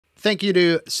Thank you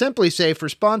to Simply Safe for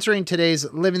sponsoring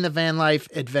today's Living the Van Life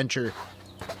adventure.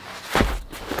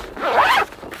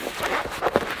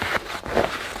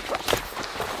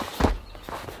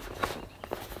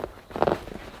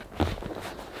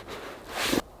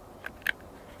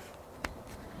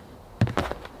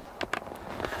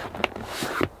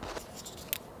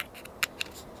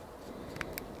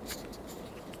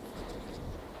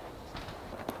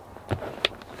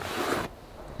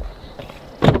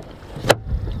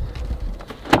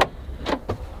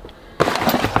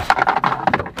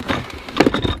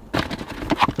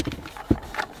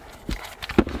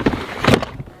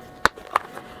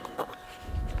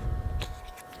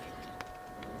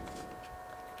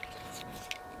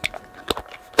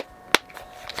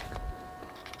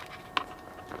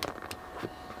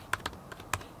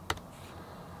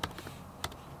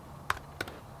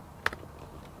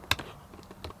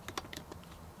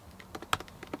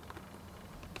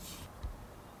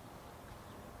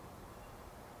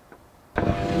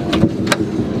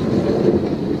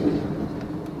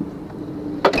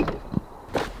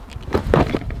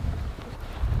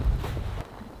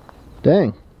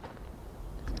 Dang,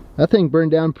 that thing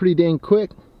burned down pretty dang quick.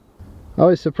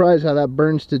 Always surprised how that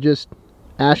burns to just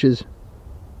ashes.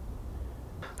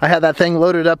 I had that thing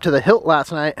loaded up to the hilt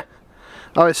last night.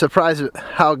 Always surprised at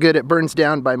how good it burns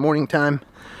down by morning time,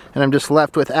 and I'm just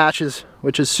left with ashes,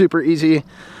 which is super easy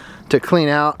to clean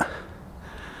out,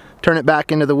 turn it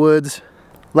back into the woods,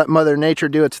 let Mother Nature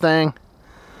do its thing.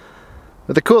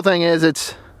 But the cool thing is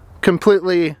it's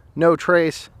completely no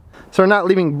trace. So we're not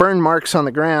leaving burn marks on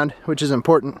the ground, which is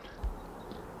important.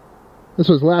 This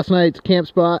was last night's camp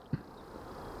spot.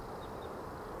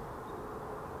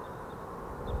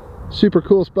 Super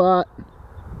cool spot.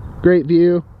 Great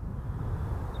view.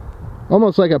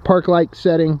 Almost like a park-like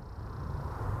setting.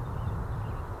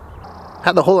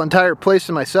 Had the whole entire place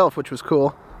to myself, which was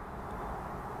cool.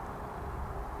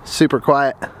 Super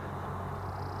quiet.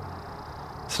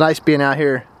 It's nice being out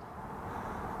here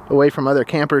away from other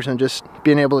campers and just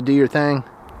being able to do your thing.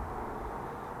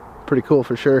 Pretty cool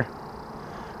for sure.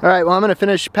 Alright, well, I'm gonna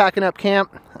finish packing up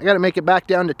camp. I gotta make it back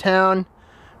down to town,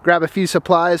 grab a few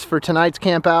supplies for tonight's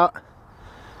camp out,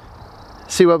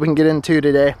 see what we can get into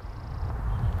today.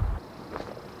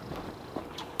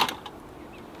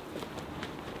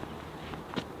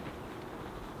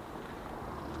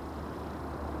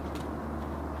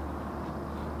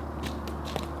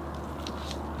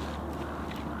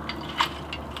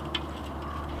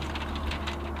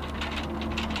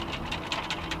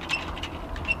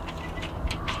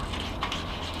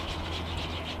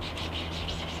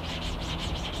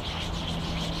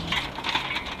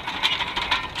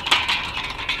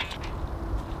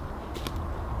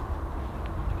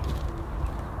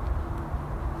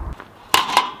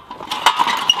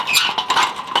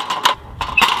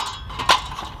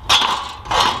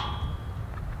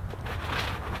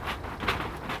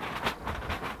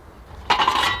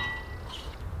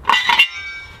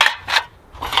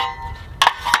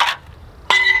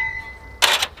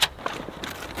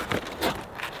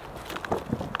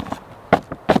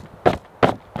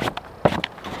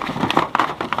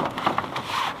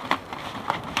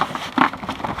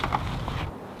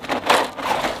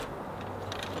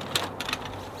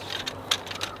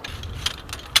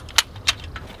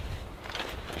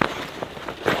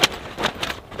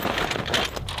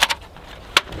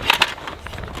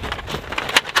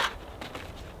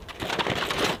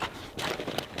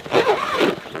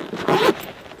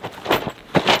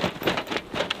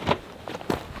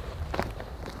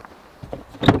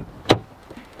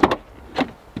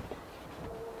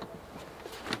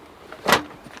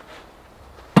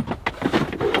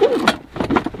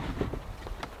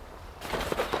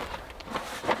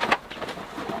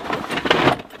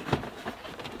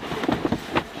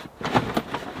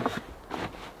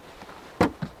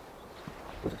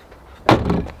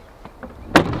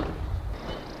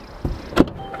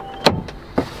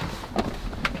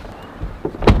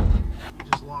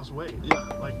 Weight. Yeah,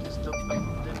 like it's still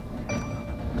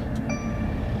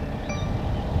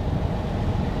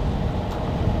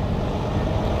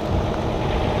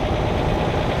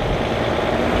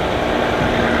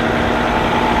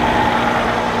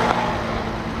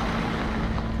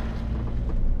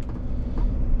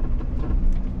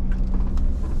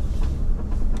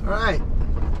Alright,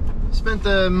 spent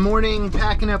the morning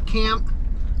packing up camp,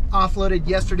 offloaded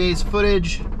yesterday's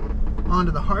footage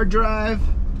onto the hard drive.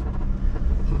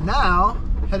 Now,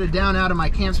 headed down out of my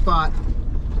camp spot.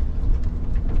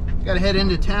 Gotta head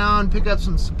into town, pick up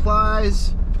some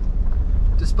supplies,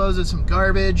 dispose of some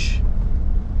garbage,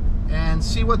 and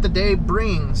see what the day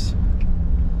brings.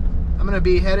 I'm gonna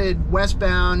be headed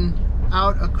westbound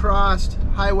out across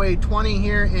Highway 20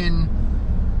 here in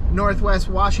Northwest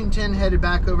Washington, headed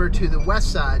back over to the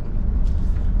west side,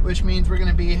 which means we're going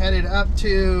to be headed up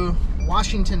to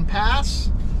Washington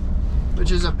Pass,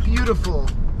 which is a beautiful,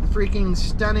 freaking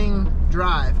stunning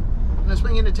drive. I'm going to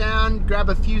swing into town, grab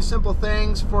a few simple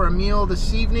things for a meal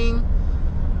this evening,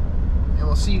 and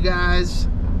we'll see you guys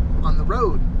on the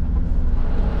road.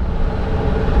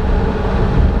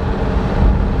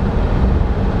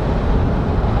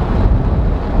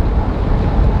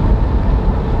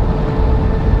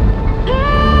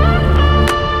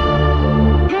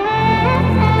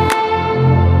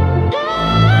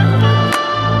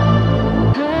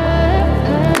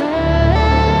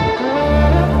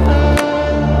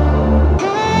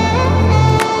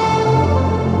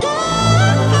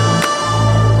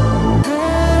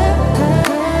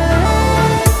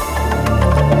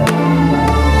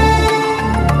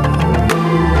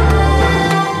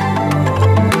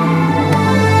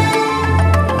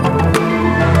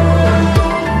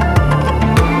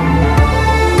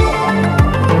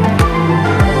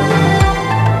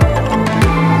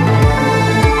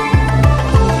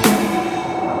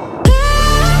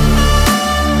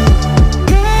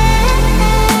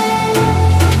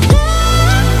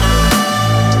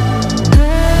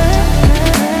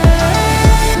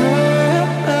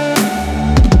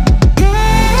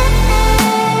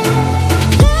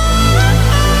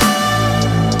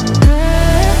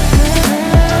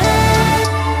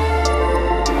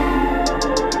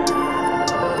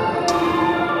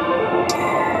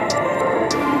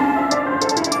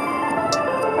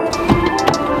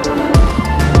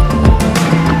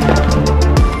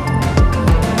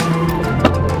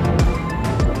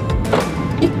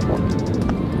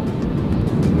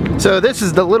 So this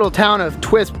is the little town of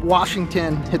Twisp,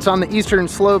 Washington. It's on the eastern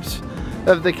slopes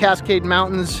of the Cascade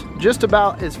Mountains, just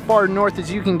about as far north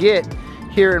as you can get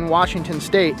here in Washington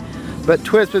State. But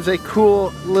Twisp is a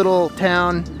cool little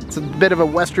town. It's a bit of a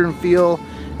western feel.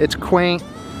 It's quaint,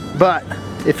 but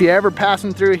if you're ever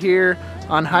passing through here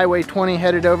on Highway 20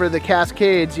 headed over the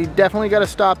Cascades, you definitely got to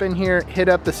stop in here, hit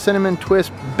up the Cinnamon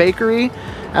Twisp Bakery,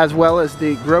 as well as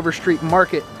the Grover Street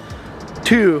Market.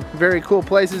 Two very cool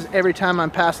places. Every time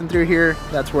I'm passing through here,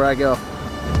 that's where I go.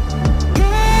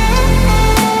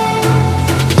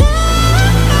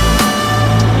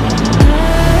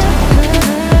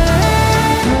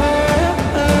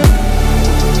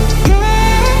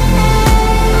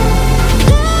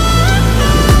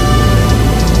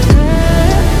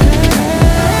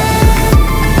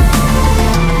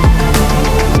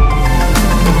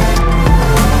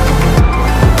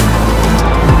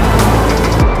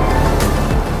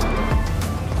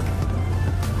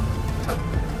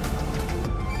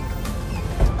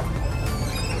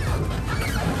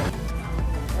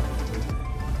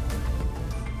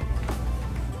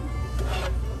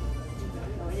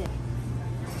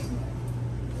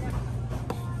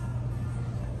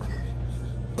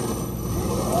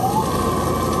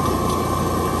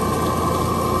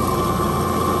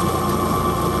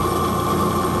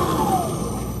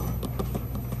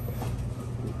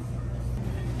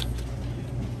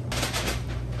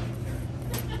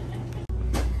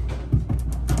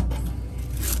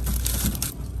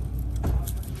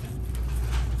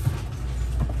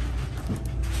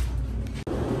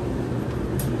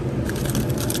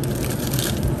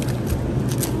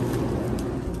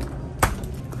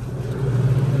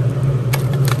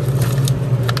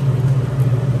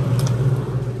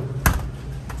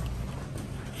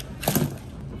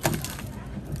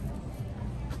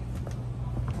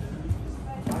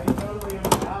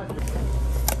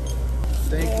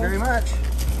 Thank you very much.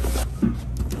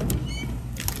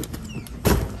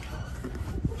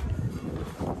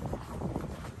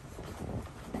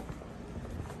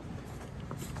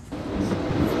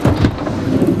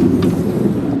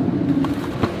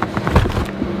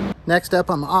 Next up,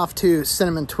 I'm off to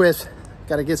Cinnamon Twisp.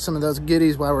 Got to get some of those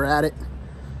goodies while we're at it.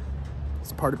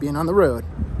 It's part of being on the road.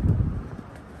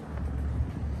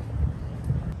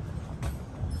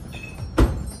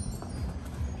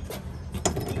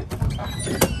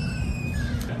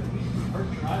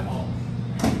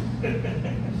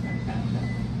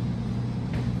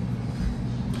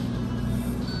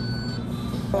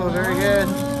 Oh, very good.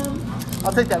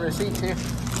 I'll take that receipt too.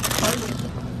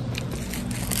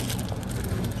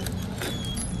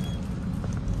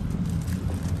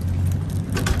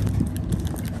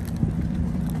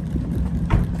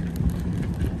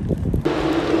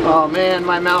 Oh man,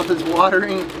 my mouth is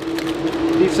watering.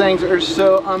 These things are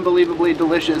so unbelievably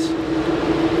delicious.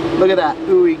 Look at that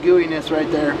ooey gooiness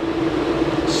right there.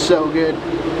 So good.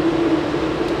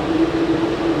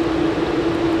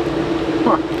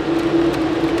 Huh.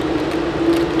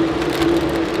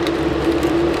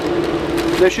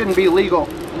 this shouldn't be legal. I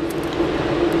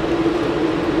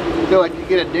feel like you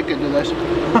get addicted to this.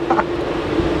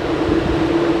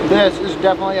 This is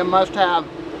definitely a must-have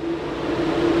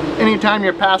anytime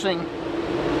you're passing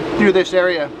through this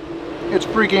area. It's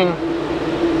freaking,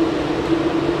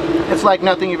 it's like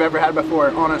nothing you've ever had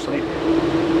before, honestly.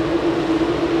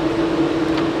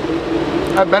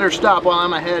 I better stop while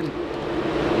I'm ahead.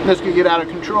 This could get out of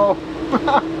control.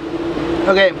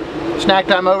 Okay, snack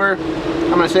time over.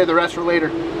 I'm gonna save the rest for later.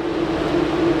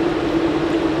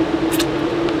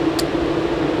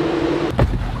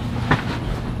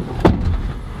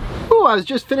 Ooh, I was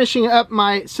just finishing up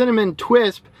my Cinnamon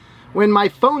Twisp when my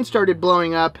phone started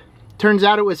blowing up. Turns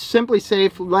out it was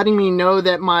SimpliSafe letting me know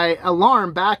that my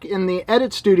alarm back in the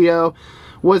edit studio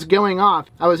was going off.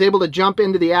 I was able to jump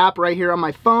into the app right here on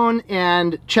my phone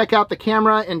and check out the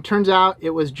camera, and turns out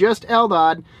it was just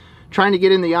Eldad trying to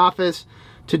get in the office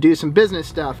to do some business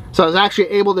stuff. So I was actually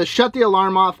able to shut the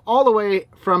alarm off all the way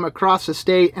from across the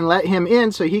state and let him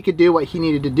in so he could do what he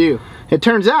needed to do. It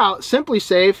turns out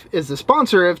SimpliSafe is the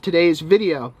sponsor of today's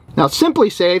video. Now,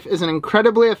 SimpliSafe is an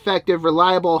incredibly effective,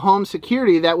 reliable home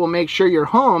security that will make sure your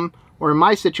home, or in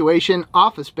my situation,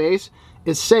 office space,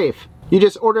 is safe. You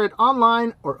just order it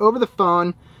online or over the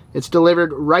phone. It's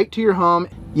delivered right to your home.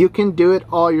 You can do it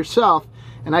all yourself,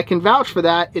 and I can vouch for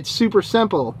that. It's super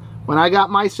simple. When I got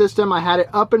my system, I had it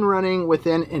up and running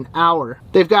within an hour.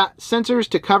 They've got sensors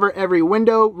to cover every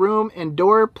window, room, and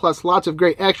door, plus lots of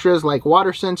great extras like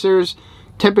water sensors,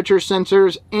 temperature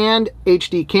sensors, and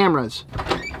HD cameras.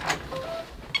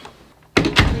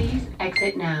 Please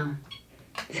exit now.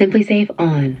 SimpliSafe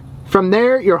on. From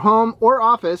there, your home or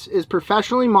office is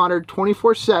professionally monitored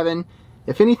 24/7.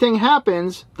 If anything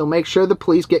happens, they'll make sure the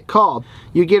police get called.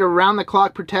 You get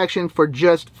around-the-clock protection for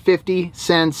just 50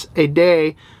 cents a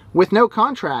day with no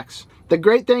contracts. The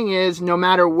great thing is, no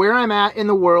matter where I'm at in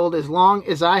the world, as long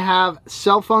as I have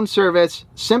cell phone service,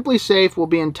 SimpliSafe will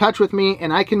be in touch with me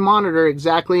and I can monitor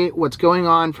exactly what's going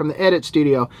on from the edit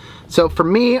studio. So for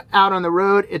me, out on the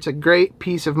road, it's a great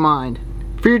peace of mind.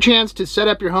 For your chance to set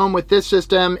up your home with this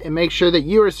system and make sure that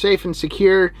you are safe and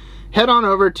secure, head on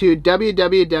over to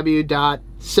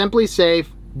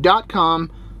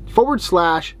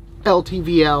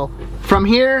www.simplisafe.com/LTVL. From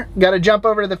here, got to jump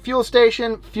over to the fuel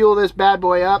station, fuel this bad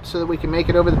boy up so that we can make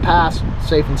it over the pass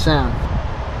safe and sound.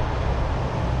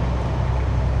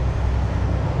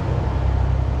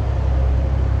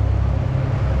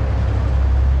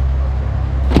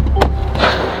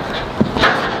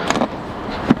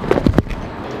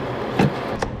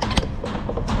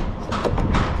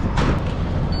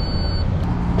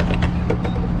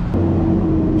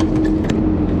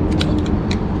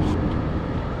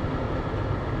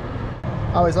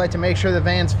 I always like to make sure the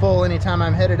van's full anytime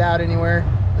I'm headed out anywhere,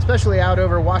 especially out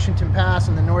over Washington Pass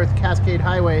and the North Cascades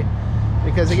Highway,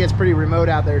 because it gets pretty remote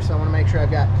out there, so I want to make sure I've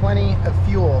got plenty of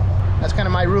fuel. That's kind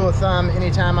of my rule of thumb.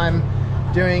 Anytime I'm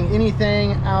doing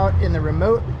anything out in the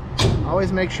remote, I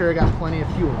always make sure I got plenty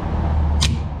of fuel.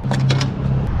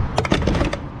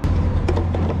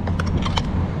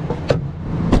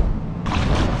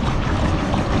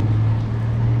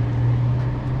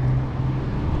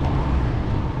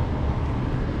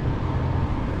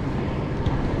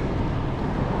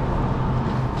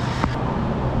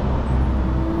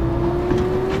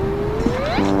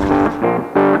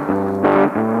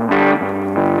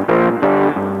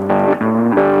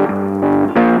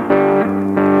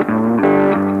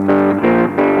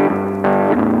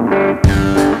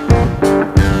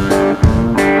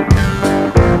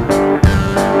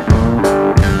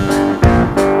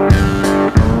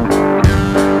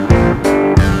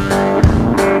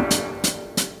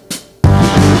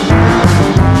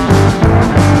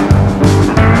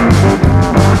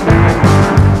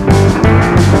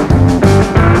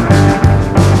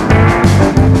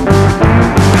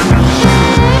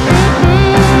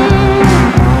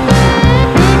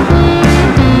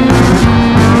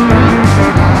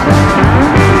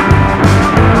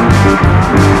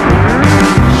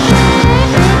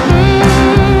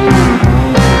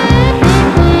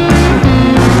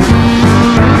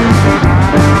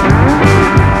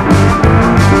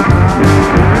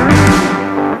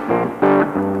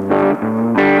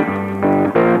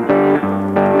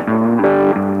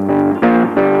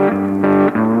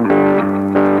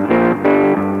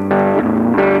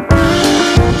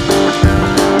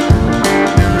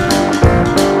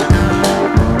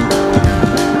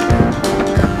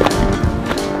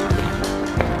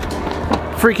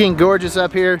 Freaking gorgeous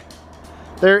up here.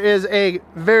 There is a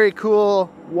very cool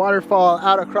waterfall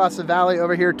out across the valley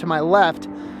over here to my left,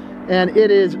 and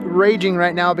it is raging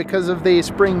right now because of the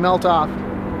spring melt off.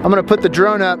 I'm gonna put the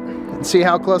drone up and see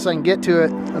how close I can get to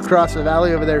it across the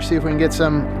valley over there, see if we can get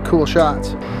some cool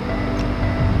shots.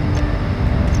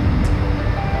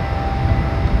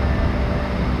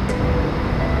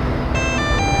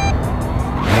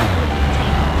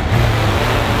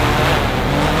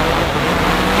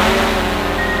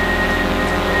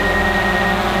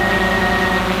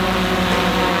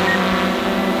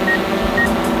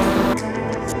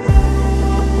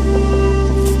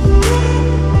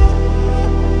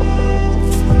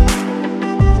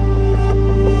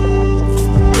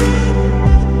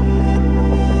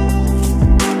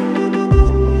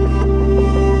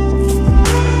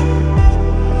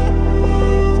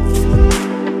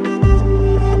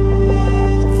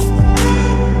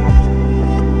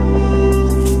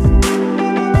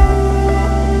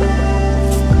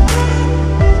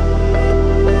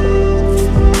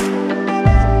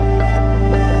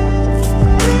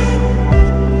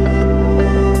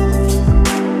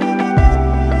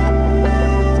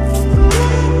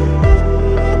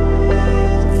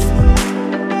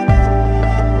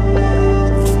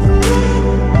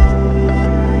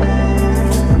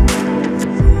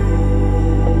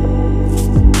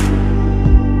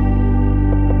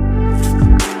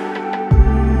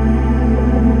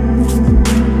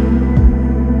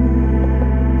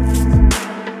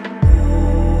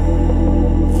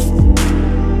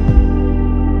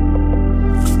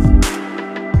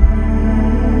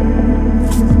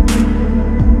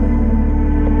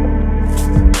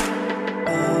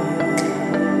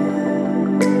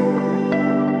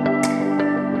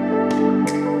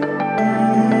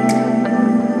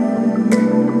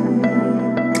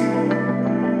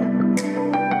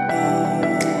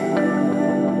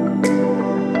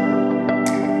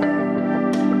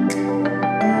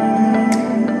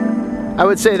 I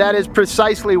would say that is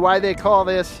precisely why they call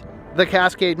this the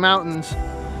Cascade Mountains,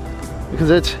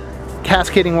 because it's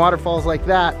cascading waterfalls like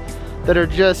that that are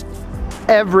just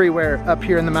everywhere up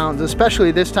here in the mountains,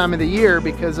 especially this time of the year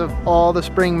because of all the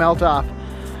spring melt off.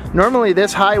 Normally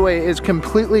this highway is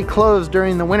completely closed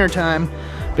during the winter time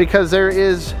because there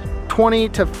is 20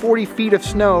 to 40 feet of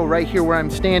snow right here where I'm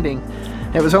standing.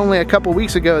 It was only a couple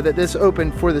weeks ago that this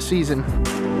opened for the season.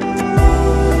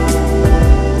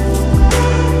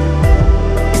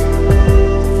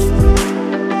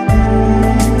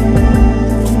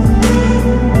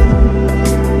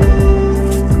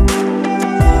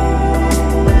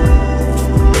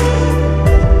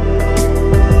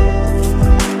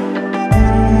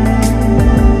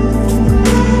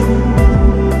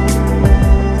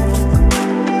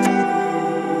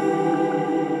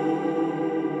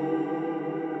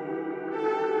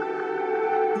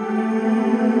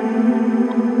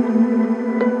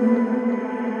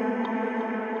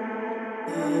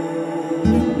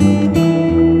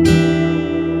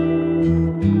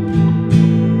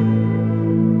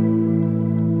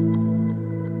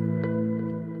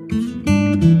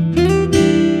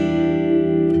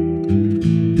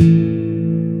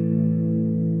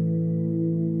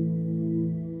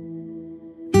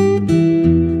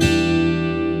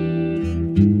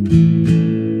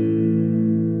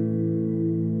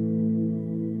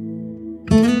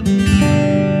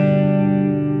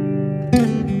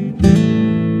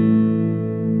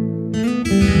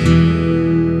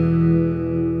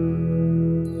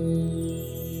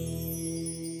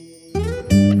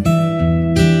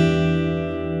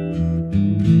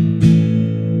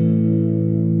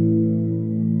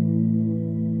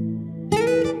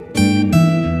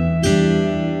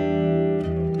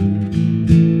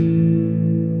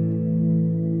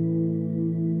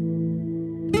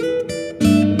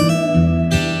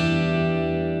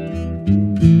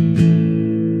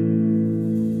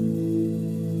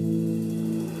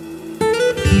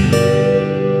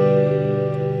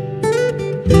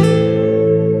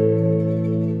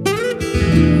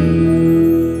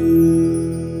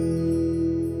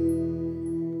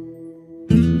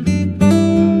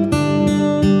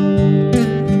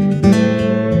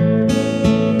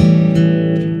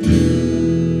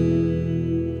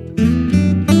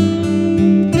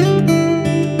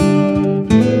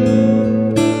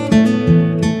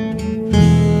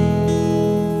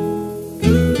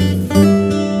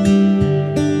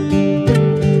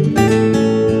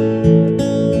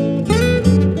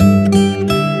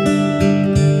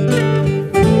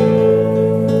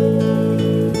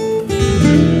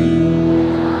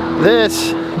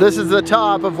 This is the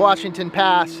top of Washington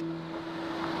Pass,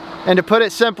 and to put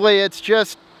it simply, it's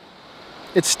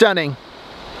stunning.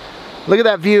 Look at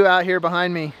that view out here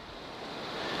behind me.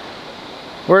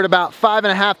 We're at about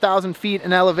 5,500 feet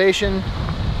in elevation.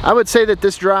 I would say that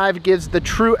this drive gives the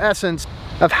true essence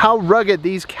of how rugged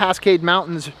these Cascade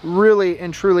Mountains really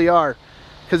and truly are.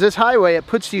 because this highway, it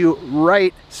puts you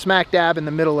right smack dab in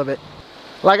the middle of it.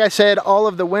 Like I said, all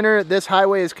of the winter, this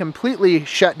highway is completely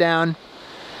shut down.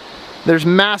 There's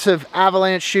massive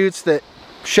avalanche chutes that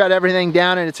shut everything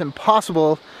down, and it's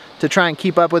impossible to try and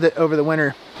keep up with it over the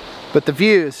winter. But the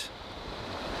views,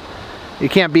 you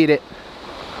can't beat it.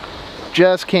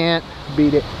 Just can't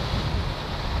beat it.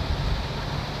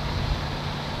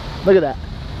 Look at that.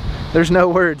 There's no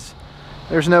words.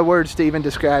 There's no words to even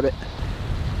describe it.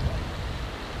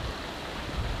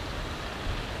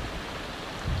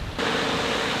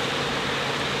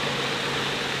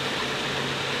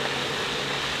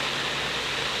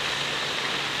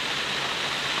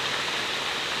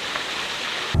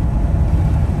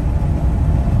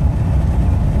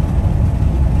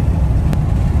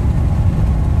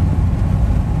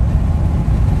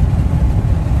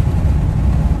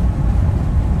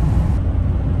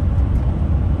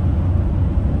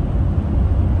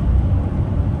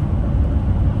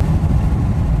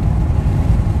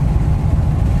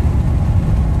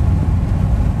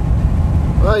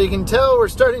 Well, you can tell we're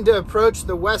starting to approach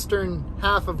the western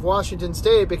half of Washington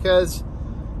State because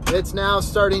it's now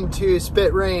starting to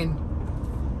spit rain.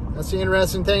 That's the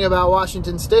interesting thing about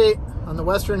Washington State. On the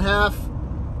western half,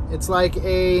 it's like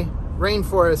a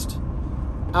rainforest.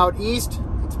 Out east,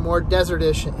 it's more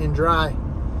desertish and dry.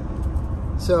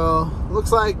 So,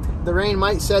 looks like the rain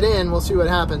might set in. We'll see what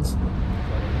happens.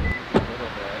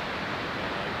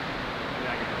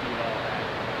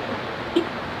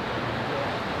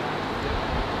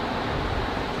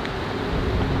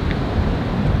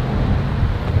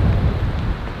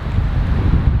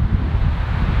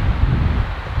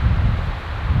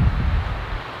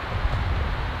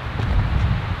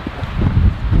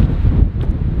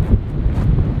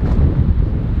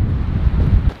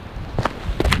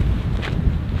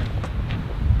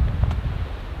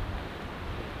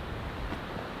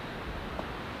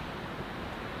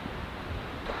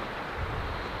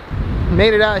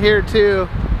 Made it out here to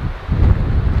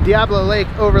Diablo Lake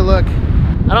Overlook.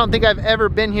 I don't think I've ever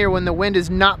been here when the wind is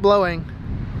not blowing.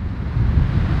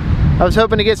 I was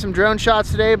hoping to get some drone shots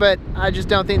today, but I just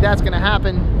don't think that's gonna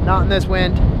happen, not in this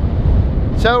wind.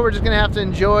 So we're just gonna have to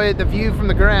enjoy the view from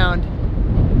the ground.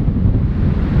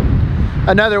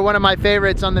 Another one of my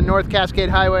favorites on the North Cascade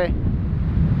Highway.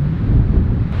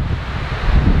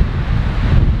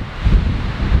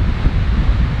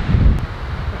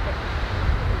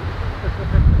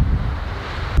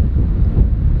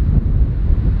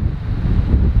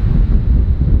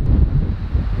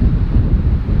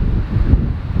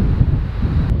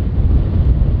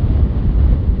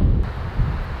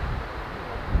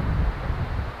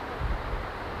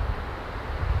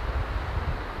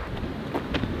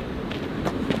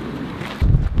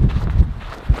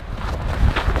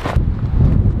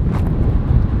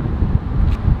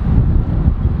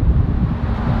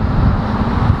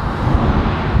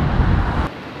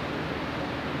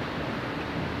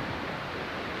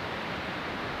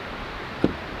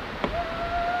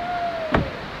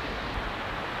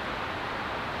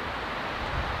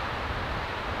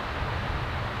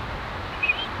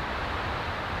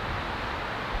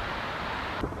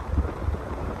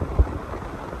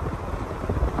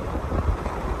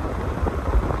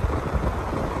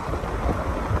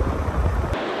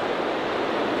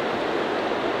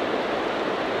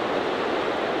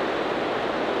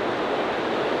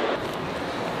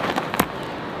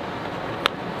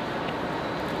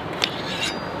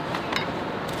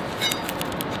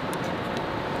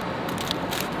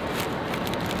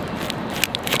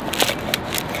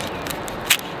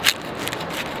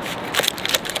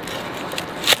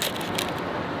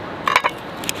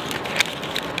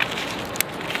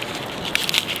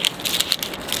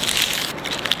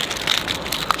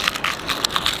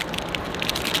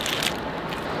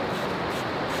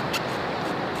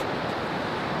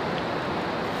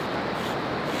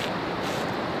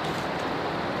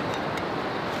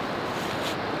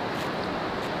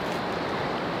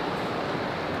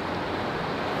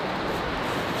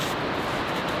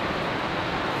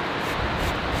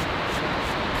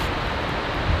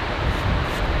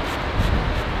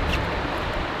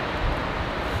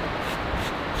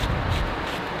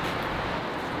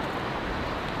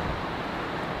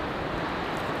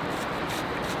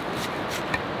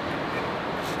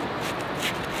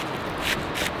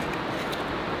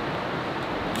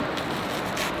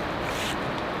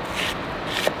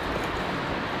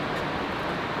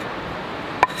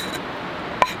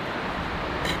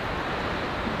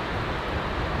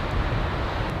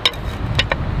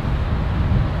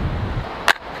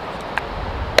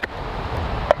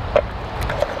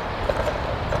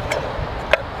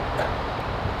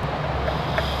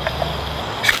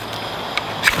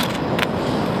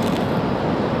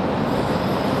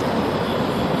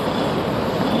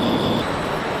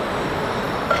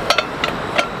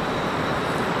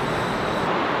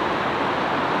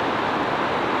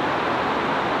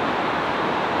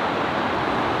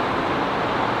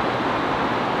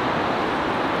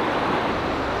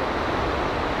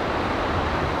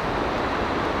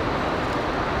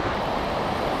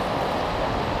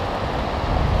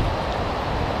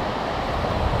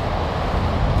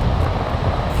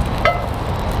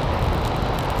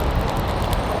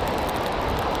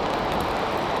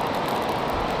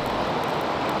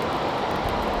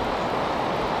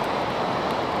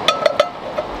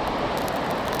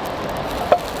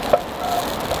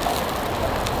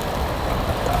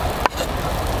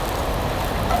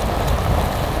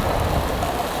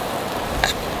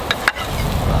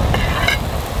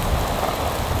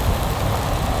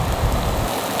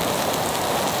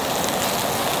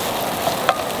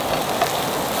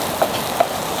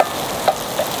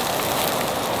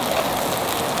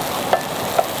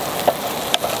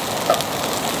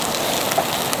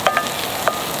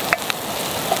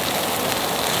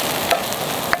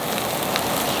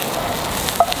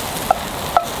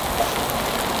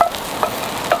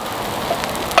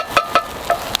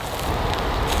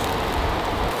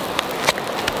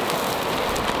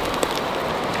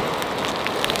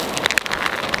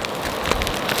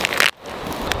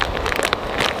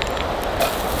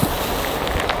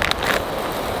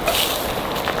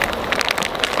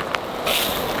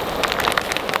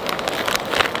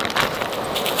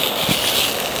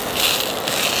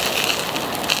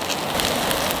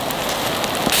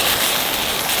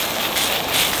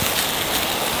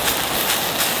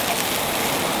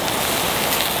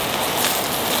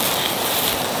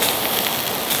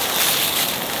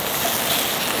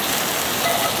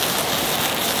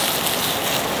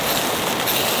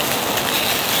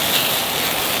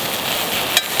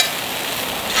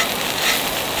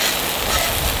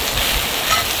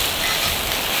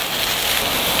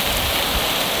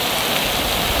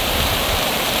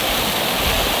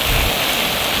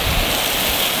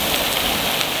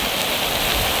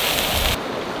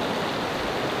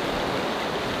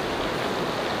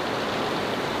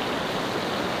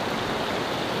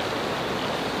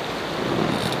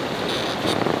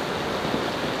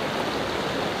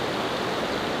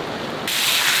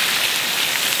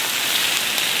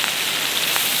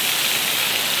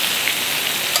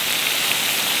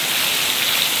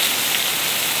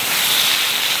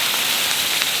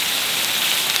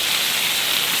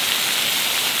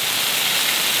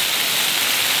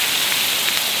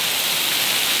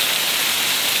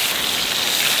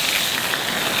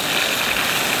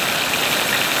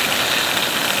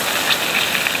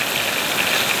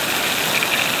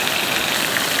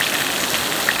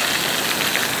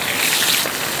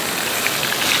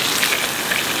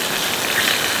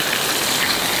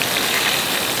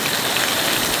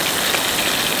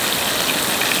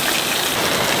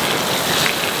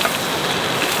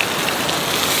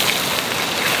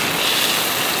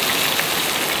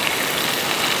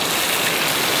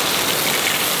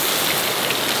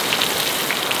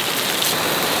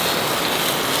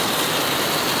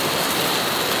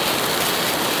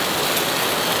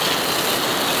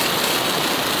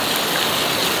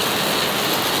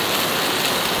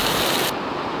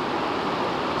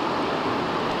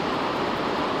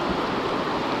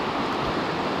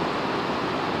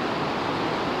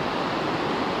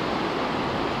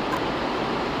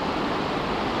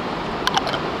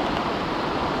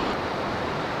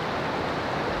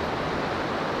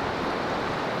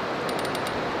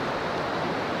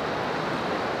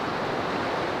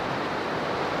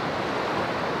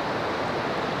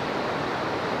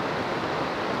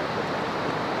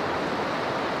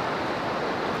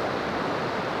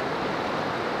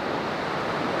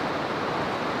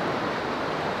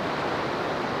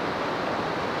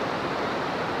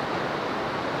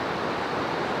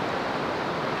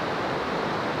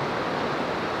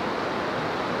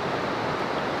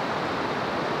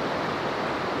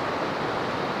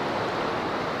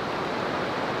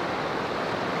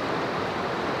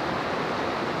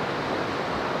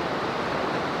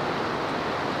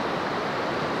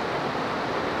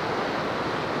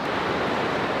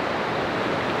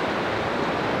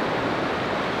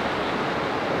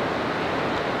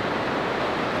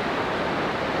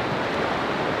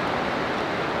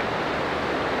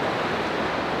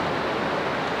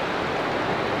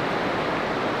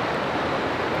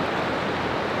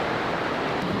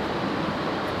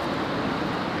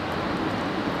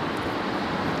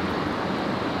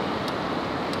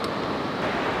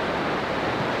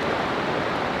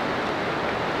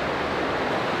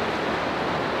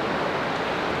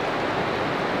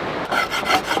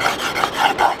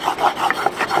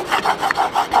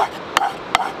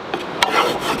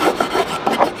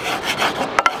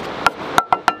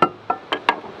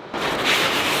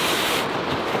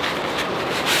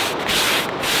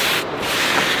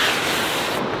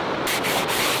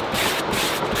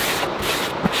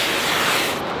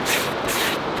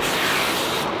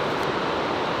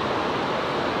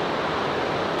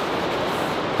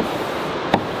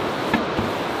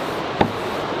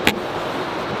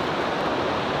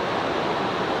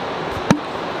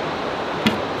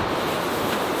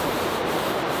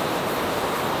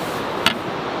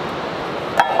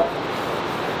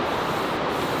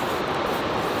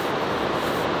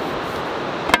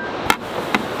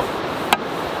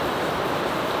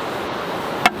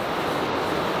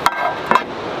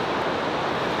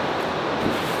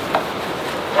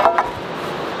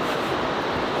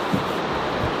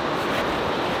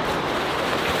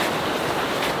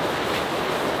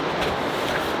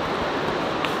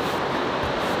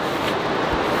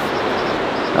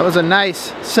 That was a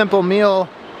nice, simple meal.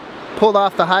 Pulled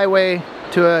off the highway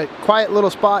to a quiet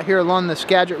little spot here along the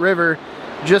Skagit River,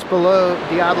 just below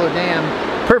Diablo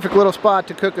Dam. Perfect little spot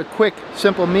to cook a quick,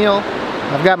 simple meal.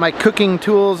 I've got my cooking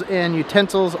tools and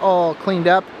utensils all cleaned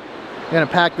up. I'm gonna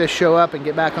pack this show up and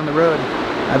get back on the road.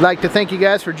 I'd like to thank you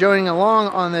guys for joining along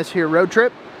on this here road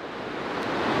trip.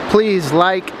 Please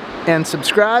like and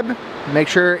subscribe. Make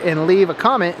sure and leave a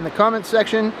comment in the comment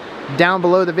section down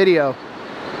below the video.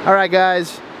 Alright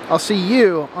guys, I'll see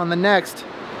you on the next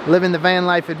Living the Van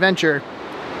Life adventure.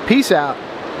 Peace out.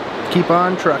 Keep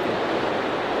on trucking.